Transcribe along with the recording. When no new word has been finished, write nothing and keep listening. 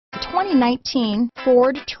2019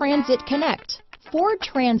 Ford Transit Connect. Ford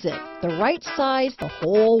Transit, the right size the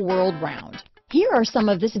whole world round. Here are some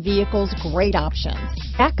of this vehicle's great options: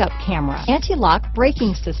 backup camera, anti-lock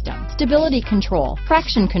braking system, stability control,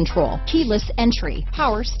 traction control, keyless entry,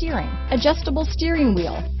 power steering, adjustable steering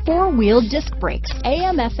wheel, four-wheel disc brakes,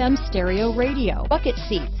 AM/FM stereo radio, bucket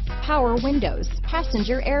seats, power windows,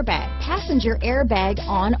 passenger airbag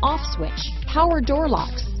on/off switch, power door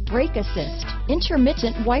locks, brake assist,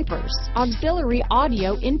 intermittent wipers, auxiliary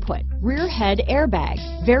audio input, rear head airbag,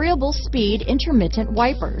 variable speed intermittent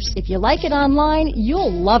wipers. If you like it online,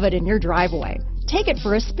 you'll love it in your driveway. Take it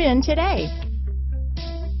for a spin today.